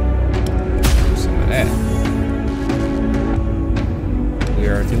 Do some of that. We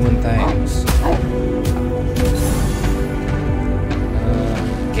are doing things.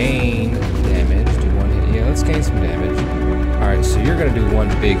 Gain damage. Do 1 hit. Yeah, let's gain some damage. Alright, so you're gonna do 1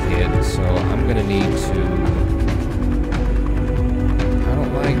 big hit, so I'm gonna need to... I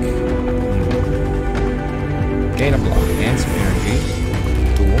don't like... Gain a block, and some energy.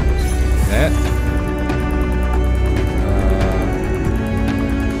 Cool. That.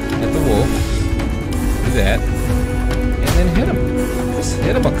 Hit the wolf. Do that. And then hit him. Just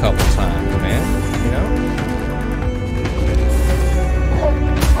hit him a couple times, man. You know?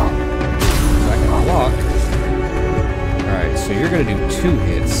 So I can block. Alright, so you're gonna do 2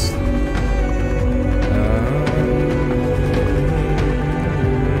 hits.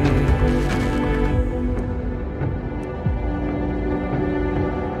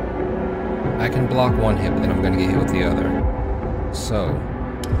 I can block 1 hit, but then I'm gonna get hit with the other. So,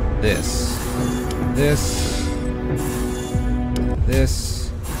 this,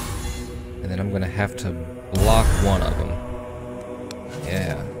 and then I'm gonna have to block 1 of them.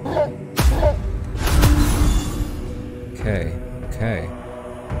 Yeah. Okay, okay.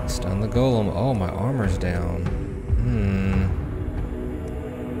 Stun the golem. Oh, my armor's down.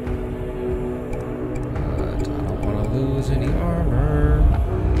 But I don't want to lose any armor.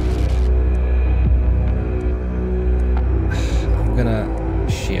 I'm gonna...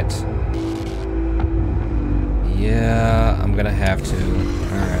 Shit. Yeah, I'm gonna have to.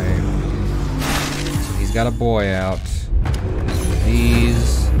 Alright. So he's got a boy out.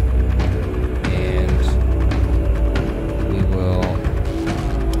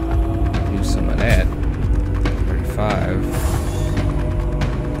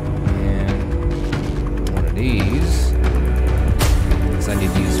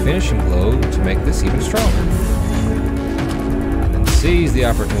 finishing blow to make this even stronger. And then seize the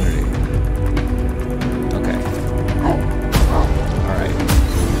opportunity. Okay. Alright.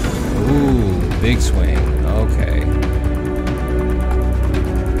 Ooh, big swing. Okay.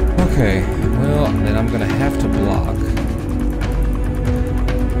 Okay, well, then I'm gonna have to block.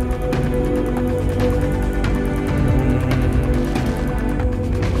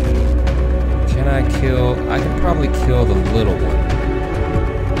 Can I kill? I can probably kill the little one.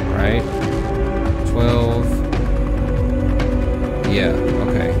 Right? 12. Yeah,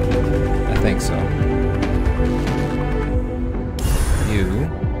 okay. I think so. You.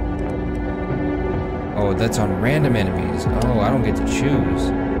 Oh, that's on random enemies. Oh, I don't get to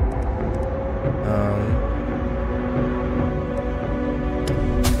choose.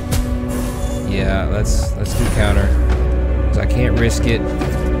 Yeah, let's do counter. 'Cause I can't risk it.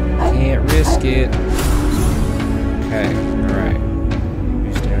 Can't risk it. Okay, alright.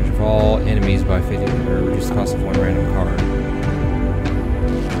 Reduce damage of all enemies by 50, or reduce the cost of one random card.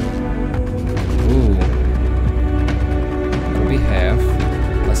 Ooh. That'll be half.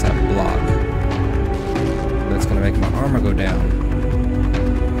 Unless I block. That's gonna make my armor go down.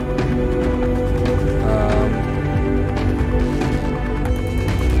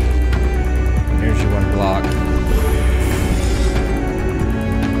 There's your one block.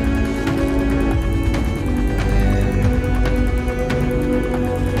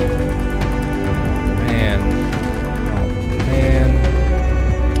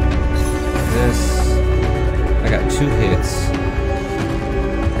 Two hits.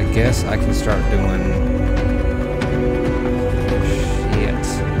 I guess I can start doing shit.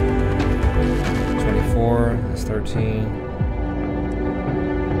 24, that's 13.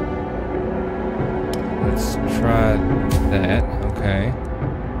 Let's try that. Okay.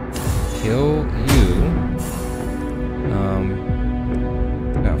 Kill you.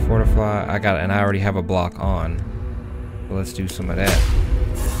 Got fortify. And I already have a block on. So let's do some of that.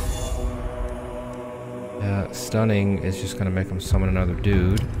 Stunning is just gonna make him summon another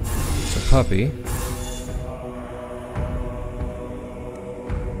dude. It's a puppy.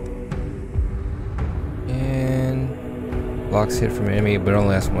 And blocks hit from an enemy, but only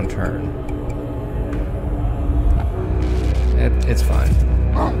lasts one turn. It's fine.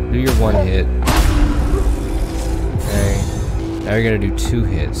 Do your one hit. Okay. Now you're gonna do 2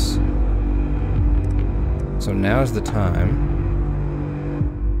 hits. So now's the time.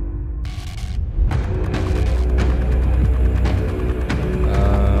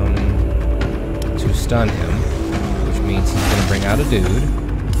 Stun him, which means he's gonna bring out a dude,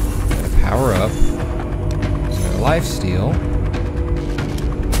 gonna power up, he's gonna lifesteal,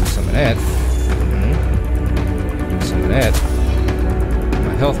 do some of that, do some of that, get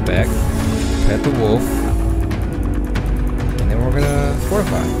my health back, pet the wolf, and then we're gonna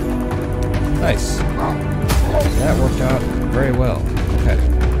fortify. Nice. That worked out very well. Okay.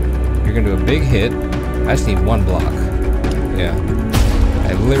 You're gonna do a big hit. I just need one block. Yeah.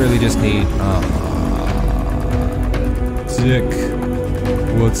 I literally just need, dick.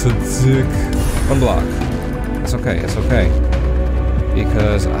 What's a dick? One block. It's okay, it's okay.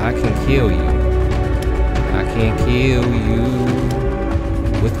 Because I can kill you. I can kill you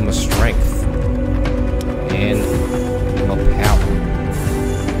with my strength. And my power.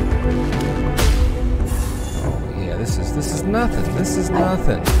 Oh yeah, this is nothing. This is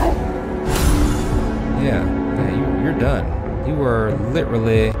nothing. Yeah, you're done. You were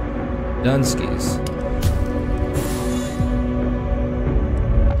literally Dunskies.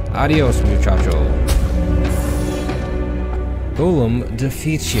 Adios, muchacho. Golem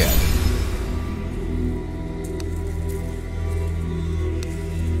defeats you.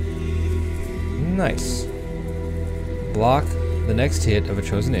 Nice. Block the next hit of a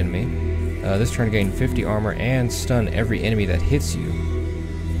chosen enemy. This turn gain 50 armor and stun every enemy that hits you.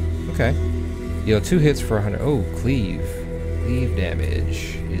 Okay. Deal 2 hits for 100. Oh, cleave. Cleave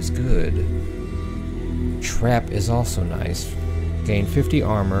damage is good. Trap is also nice. Gain 50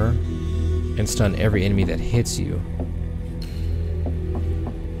 armor and stun every enemy that hits you.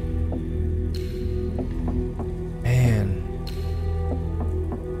 Man.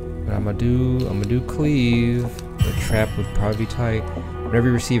 But I'm gonna do cleave. The trap would probably be tight. Whenever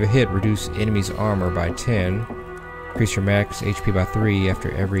you receive a hit, reduce enemy's armor by 10. Increase your max HP by 3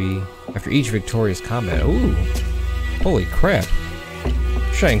 after each victorious combat. Ooh. Holy crap.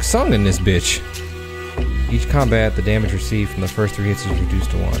 Shang Tsung in this bitch. Each combat, the damage received from the first 3 hits is reduced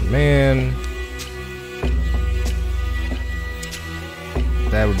to 1. Man.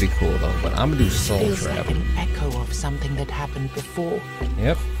 That would be cool though, but I'm gonna do Soul Feels Trap. like an echo of something that happened before.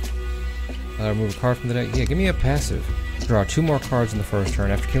 Yep. Remove a card from the deck. Yeah, give me a passive. Draw 2 more cards in the first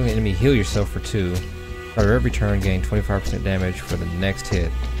turn. After killing an enemy, heal yourself for 2. Start of every turn, gain 25% damage for the next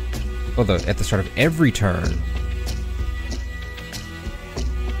hit. Oh, at the start of every turn.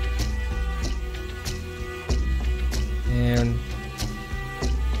 And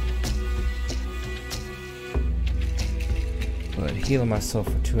but healing myself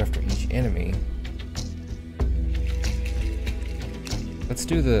for 2 after each enemy. Let's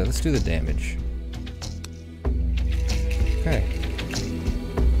do the damage. Okay.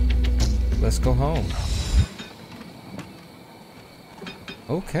 Let's go home.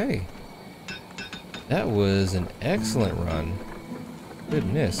 Okay. That was an excellent run.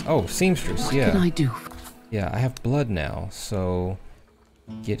 Goodness. Oh, Seamstress, yeah. What can I do? Yeah, I have blood now, so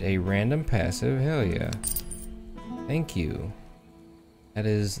get a random passive. Hell yeah. Thank you. That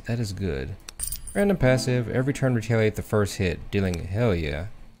is good. Random passive, every turn retaliate the first hit, dealing hell yeah.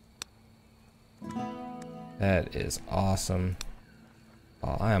 That is awesome.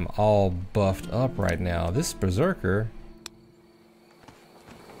 Oh, I am all buffed up right now. This Berserker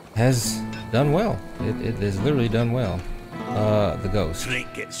has done well. It has literally done well. The ghost.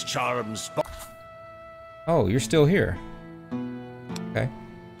 Drink its charms. Oh, you're still here. Okay.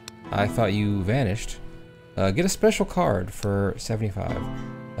 I thought you vanished. Get a special card for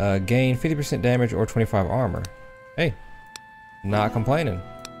 75. Gain 50% damage or 25 armor. Hey, not complaining.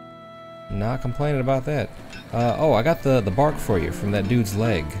 Not complaining about that. Oh, I got the bark for you from that dude's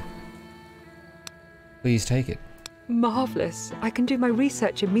leg. Please take it. Marvelous. I can do my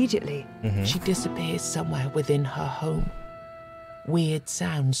research immediately. She disappears somewhere within her home. Weird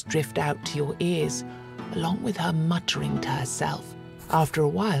sounds drift out to your ears, along with her muttering to herself. After a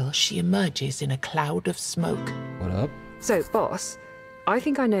while, she emerges in a cloud of smoke. What up? So, boss, I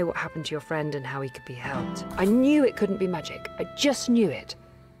think I know what happened to your friend and how he could be helped. I knew it couldn't be magic. I just knew it.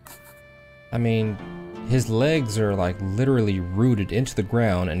 I mean, his legs are like literally rooted into the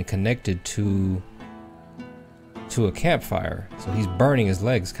ground and connected to a campfire. So he's burning his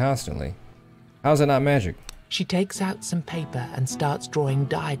legs constantly. How's that not magic? She takes out some paper and starts drawing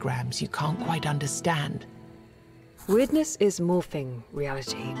diagrams you can't quite understand. Weirdness is morphing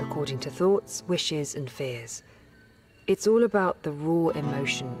reality according to thoughts, wishes, and fears. It's all about the raw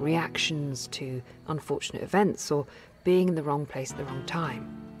emotion, reactions to unfortunate events, or being in the wrong place at the wrong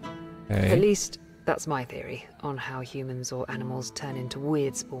time. Okay. At least, that's my theory on how humans or animals turn into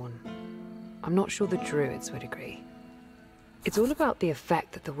weird spawn. I'm not sure the druids would agree. It's all about the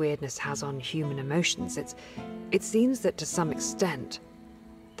effect that the weirdness has on human emotions. It seems that to some extent,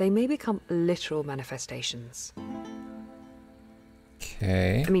 they may become literal manifestations.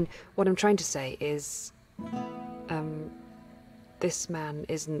 Okay. I mean, what I'm trying to say is, this man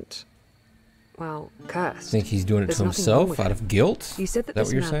isn't, well, cursed. Think he's doing it There's to nothing wrong himself with out him. of guilt? You said that Is this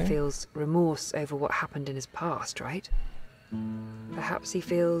what you're man saying? feels remorse over what happened in his past, right? Perhaps he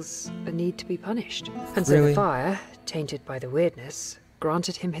feels a need to be punished. And so Really? the fire, tainted by the weirdness,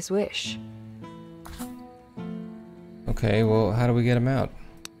 granted him his wish. Okay, well, how do we get him out?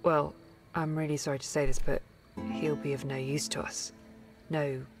 Well, I'm really sorry to say this, but he'll be of no use to us.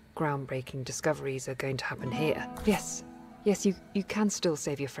 No groundbreaking discoveries are going to happen here. Yes, you can still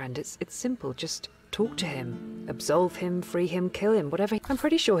save your friend. It's simple. Just talk to him, absolve him, free him, kill him, whatever. I'm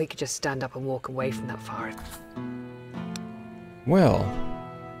pretty sure he could just stand up and walk away from that fire. Well,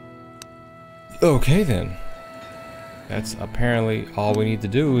 okay then. That's apparently all we need to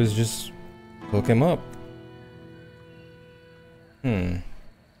do is just hook him up.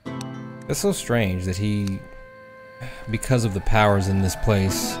 That's so strange that he, because of the powers in this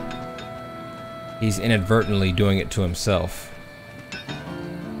place, he's inadvertently doing it to himself.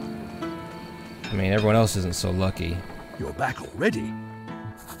 I mean, everyone else isn't so lucky. You're back already?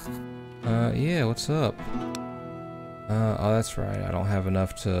 Yeah, what's up? Oh, that's right. I don't have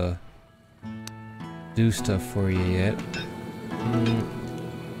enough to do stuff for you yet.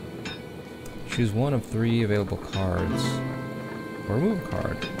 Choose one of 3 available cards. Or remove a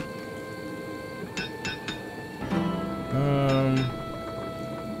card.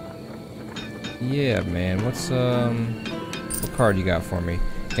 Yeah, man. What card you got for me?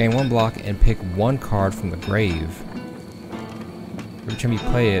 Gain 1 block and pick 1 card from the grave. Every time you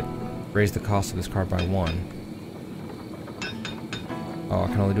play it, raise the cost of this card by 1. Oh, I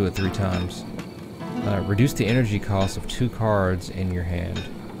can only do it 3 times. Reduce the energy cost of 2 cards in your hand.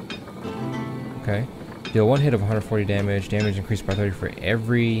 Okay. Deal 1 hit of 140 damage. Damage increased by 30 for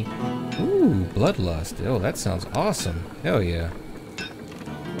every... Ooh, Bloodlust. Oh, that sounds awesome. Hell yeah.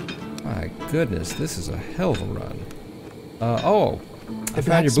 My goodness, this is a hell of a run. Oh, I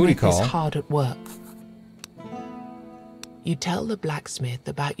found your booty call. The blacksmith is hard at work. You tell the blacksmith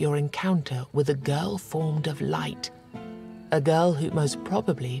about your encounter with a girl formed of light. A girl who most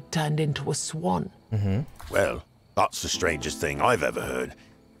probably turned into a swan. Well, that's the strangest thing I've ever heard.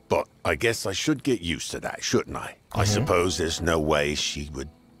 But I guess I should get used to that, shouldn't I? I suppose there's no way she would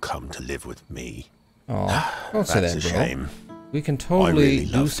come to live with me. Oh, don't say That's that, a bro. shame. We can totally really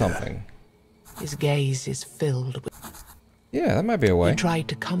do loved her. something. His gaze is filled with... Yeah, that might be a way. You try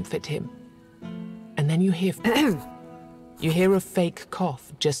to comfort him. And then you hear... you hear a fake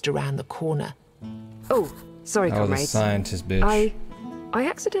cough just around the corner. Oh, sorry, Oh, the comrades. scientist bitch. I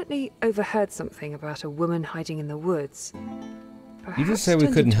accidentally overheard something about a woman hiding in the woods. You Perhaps just said we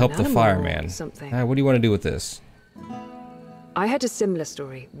turned couldn't into help an the animal or fireman. Something. What do you want to do with this? I had a similar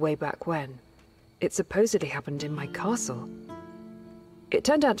story way back when. It supposedly happened in my castle. It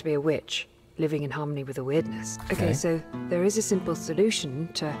turned out to be a witch, living in harmony with the weirdness. Okay, so there is a simple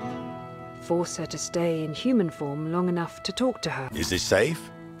solution to force her to stay in human form long enough to talk to her. Is this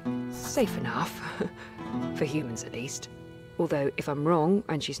safe? Safe enough. For humans, at least. Although, if I'm wrong,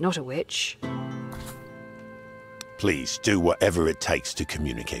 and she's not a witch... Please do whatever it takes to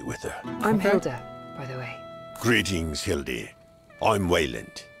communicate with her. I'm Hilda, by the way. Greetings, Hildy. I'm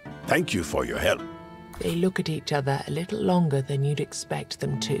Wayland. Thank you for your help. They look at each other a little longer than you'd expect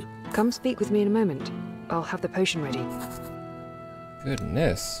them to. Come speak with me in a moment. I'll have the potion ready.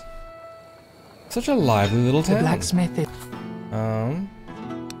 Goodness. Such a lively little The town. blacksmith is...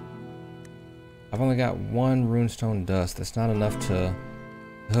 I've only got one runestone dust. That's not enough to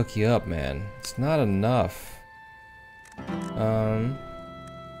hook you up, man. It's not enough.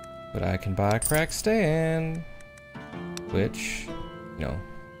 But I can buy a crack stand, which, you know,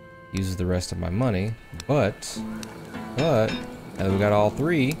 uses the rest of my money. But, now that we got all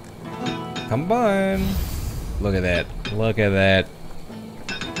three combined, look at that. Look at that.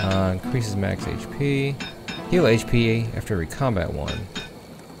 Increases max HP. Heal HP after every combat one.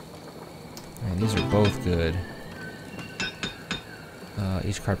 Man, these are both good.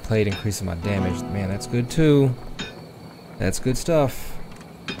 Each card played increases my damage. Man, that's good too. That's good stuff.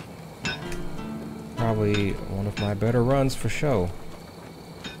 Probably one of my better runs for show.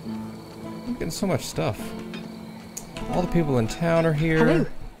 I'm getting so much stuff. All the people in town are here. Hello.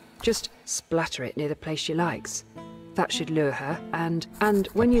 Just splatter it near the place she likes. That should lure her, and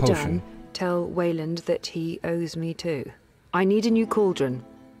when you're potion. done, tell Wayland that he owes me too. I need a new cauldron.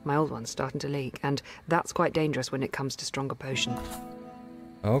 My old one's starting to leak, and that's quite dangerous when it comes to stronger potion.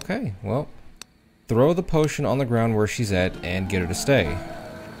 Okay, well, throw the potion on the ground where she's at and get her to stay.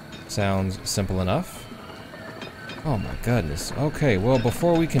 Sounds simple enough. Oh my goodness. Okay, well,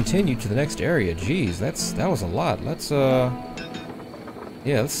 before we continue to the next area, geez, that was a lot. Let's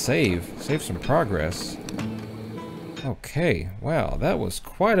let's save some progress. Okay, wow, that was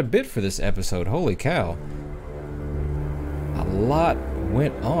quite a bit for this episode. Holy cow. A lot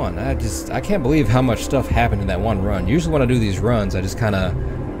went on. I can't believe how much stuff happened in that one run. Usually when I do these runs, I just kind of,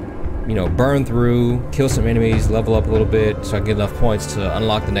 you know, burn through, kill some enemies, level up a little bit so I get enough points to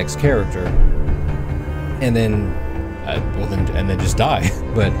unlock the next character, and then just die.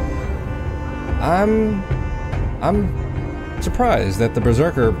 But I'm surprised that the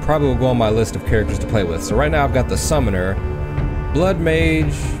Berserker probably will go on my list of characters to play with. So right now I've got the Summoner, Blood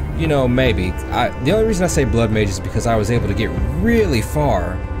Mage, you know, maybe. The only reason I say Blood Mage is because I was able to get really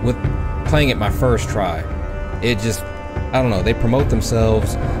far with playing it my first try. It just, I don't know, they promote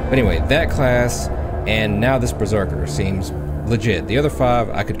themselves. But anyway, that class, and now this Berserker seems legit. The other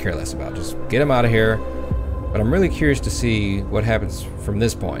five, I could care less about. Just get them out of here. But I'm really curious to see what happens from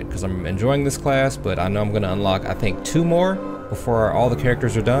this point, because I'm enjoying this class, but I know I'm going to unlock, I think, 2 more before all the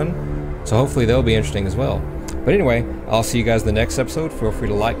characters are done. So hopefully they'll be interesting as well. But anyway, I'll see you guys in the next episode. Feel free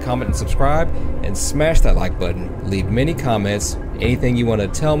to like, comment, and subscribe, and smash that like button. Leave many comments, anything you want to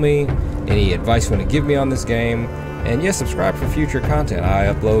tell me, any advice you want to give me on this game, and yes, subscribe for future content.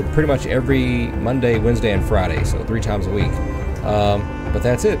 I upload pretty much every Monday, Wednesday, and Friday, so 3 times a week. But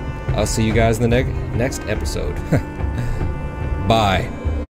that's it. I'll see you guys in the next episode. Bye.